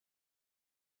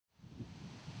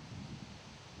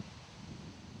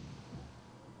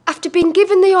After being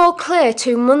given the all clear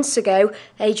 2 months ago,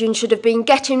 Adrian should have been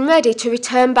getting ready to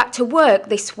return back to work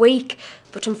this week.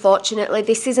 But unfortunately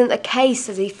this isn't the case,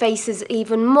 as he faces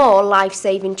even more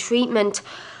life-saving treatment.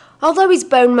 Although his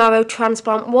bone marrow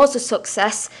transplant was a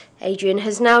success, Adrian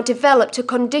has now developed a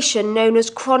condition known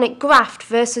as chronic graft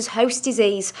versus host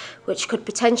disease, which could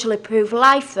potentially prove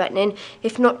life-threatening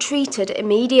if not treated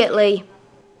immediately.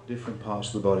 Different parts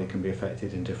of the body can be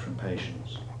affected in different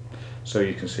patients. So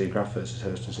you can see graft versus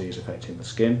host disease affecting the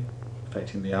skin,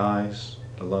 affecting the eyes,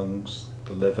 the lungs,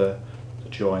 the liver, the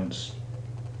joints,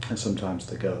 and sometimes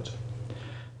the gut.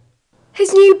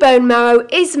 His new bone marrow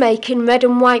is making red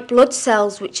and white blood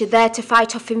cells, which are there to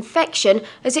fight off infection,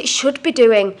 as it should be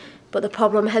doing. But the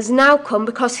problem has now come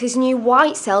because his new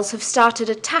white cells have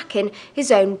started attacking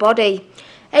his own body.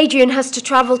 Adrian has to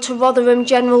travel to Rotherham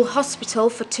General Hospital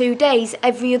for 2 days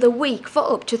every other week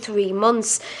for up to 3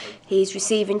 months. He is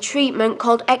receiving treatment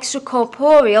called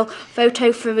extracorporeal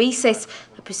photopheresis,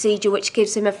 a procedure which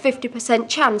gives him a 50%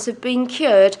 chance of being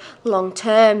cured long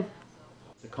term.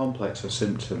 The complex of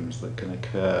symptoms that can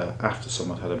occur after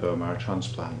someone had a bone marrow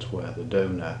transplant where the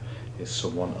donor is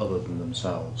someone other than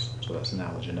themselves, so that's an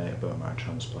allogeneic bone marrow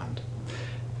transplant.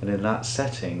 And in that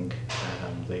setting,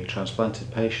 the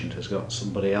transplanted patient has got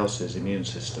somebody else's immune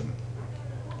system.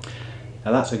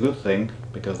 Now that's a good thing,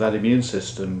 because that immune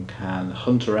system can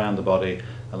hunt around the body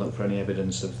and look for any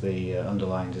evidence of the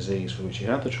underlying disease for which you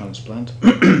had the transplant,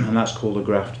 and that's called a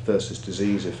graft versus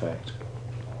disease effect.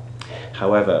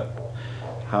 However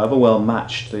well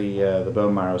matched the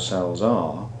bone marrow cells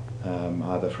are,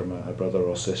 either from a brother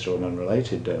or sister or an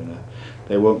unrelated donor,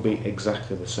 they won't be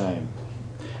exactly the same.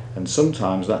 And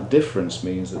sometimes that difference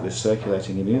means that this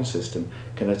circulating immune system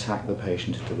can attack the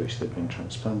patient into which they've been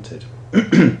transplanted.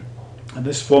 And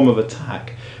this form of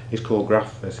attack is called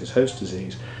graft versus host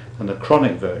disease, and the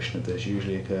chronic version of this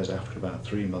usually occurs after about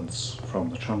 3 months from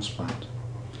the transplant.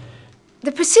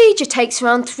 The procedure takes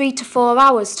around 3 to 4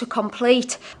 hours to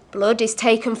complete. Blood is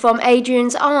taken from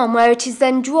Adrian's arm, where it is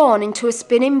then drawn into a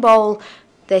spinning bowl.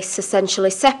 This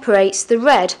essentially separates the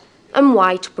red and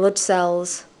white blood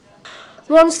cells.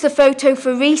 Once the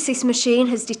photopheresis machine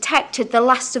has detected the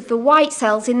last of the white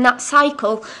cells in that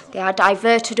cycle, they are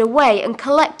diverted away and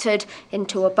collected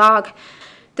into a bag.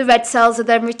 The red cells are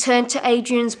then returned to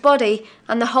Adrian's body,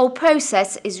 and the whole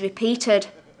process is repeated.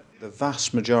 The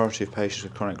vast majority of patients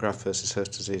with chronic graft versus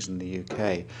host disease in the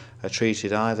UK are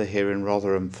treated either here in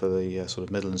Rotherham for the sort of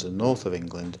Midlands and north of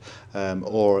England,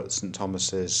 or at St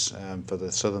Thomas's for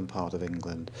the southern part of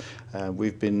England.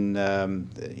 We've been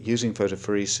using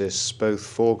photopheresis both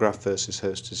for graft versus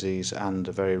host disease and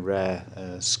a very rare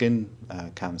skin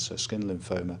cancer, skin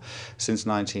lymphoma, since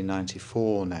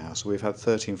 1994 now. So we've had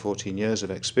 13-14 years of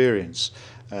experience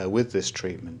with this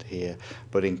treatment here,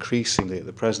 but increasingly at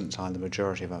the present time the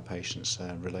majority of our patients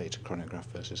relate to chronic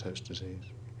graft versus host disease.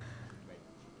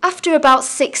 After about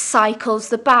 6 cycles,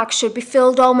 the bag should be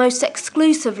filled almost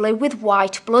exclusively with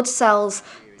white blood cells.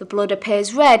 The blood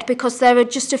appears red because there are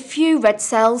just a few red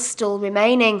cells still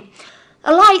remaining.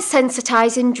 A light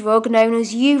sensitising drug known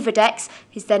as Uvadex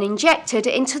is then injected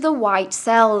into the white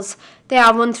cells. They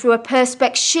are run through a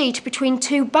perspex sheet between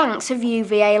 2 banks of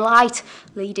UVA light,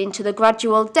 leading to the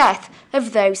gradual death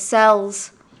of those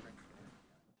cells.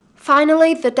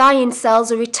 Finally, the dying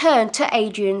cells are returned to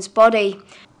Adrian's body.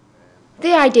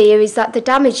 The idea is that the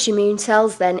damaged immune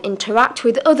cells then interact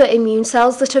with other immune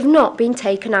cells that have not been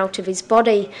taken out of his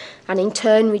body, and in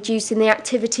turn reducing the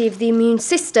activity of the immune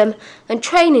system and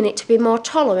training it to be more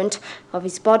tolerant of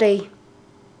his body.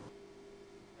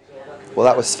 Well,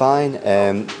 that was fine.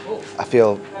 I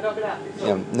feel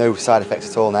no side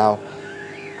effects at all now.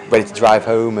 Ready to drive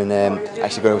home and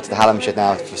actually go over to the Hallamshire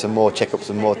now for some more checkups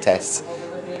and more tests.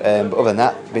 But other than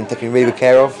that, been taken really good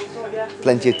care of.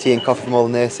 Plenty of tea and coffee from all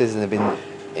the nurses, and they've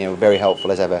been very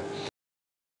helpful as ever.